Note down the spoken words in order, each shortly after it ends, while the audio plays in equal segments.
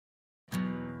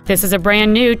This is a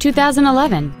brand new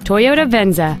 2011 Toyota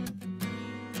Venza.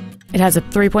 It has a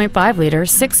 3.5-liter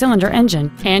six-cylinder engine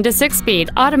and a 6-speed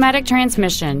automatic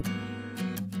transmission.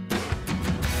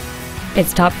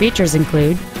 Its top features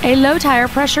include a low tire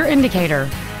pressure indicator,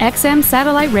 XM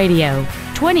satellite radio,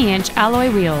 20-inch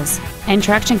alloy wheels, and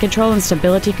traction control and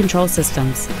stability control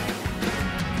systems.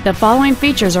 The following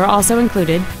features are also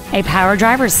included: a power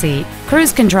driver's seat,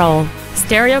 cruise control,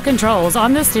 stereo controls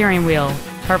on the steering wheel,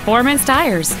 performance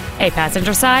tires, a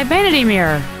passenger side vanity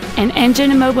mirror, an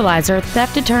engine immobilizer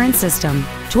theft deterrent system,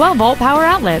 12-volt power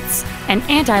outlets, an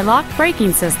anti-lock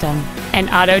braking system, an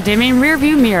auto-dimming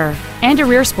rear-view mirror, and a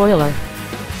rear spoiler.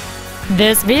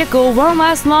 This vehicle won't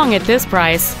last long at this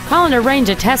price. Call and arrange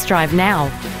a test drive now.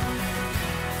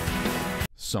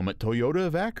 Summit Toyota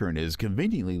of Akron is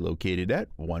conveniently located at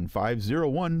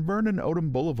 1501 Vernon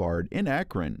Odom Boulevard in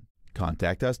Akron.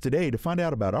 Contact us today to find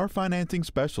out about our financing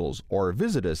specials or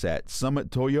visit us at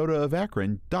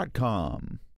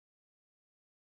summittoyotaofakron.com.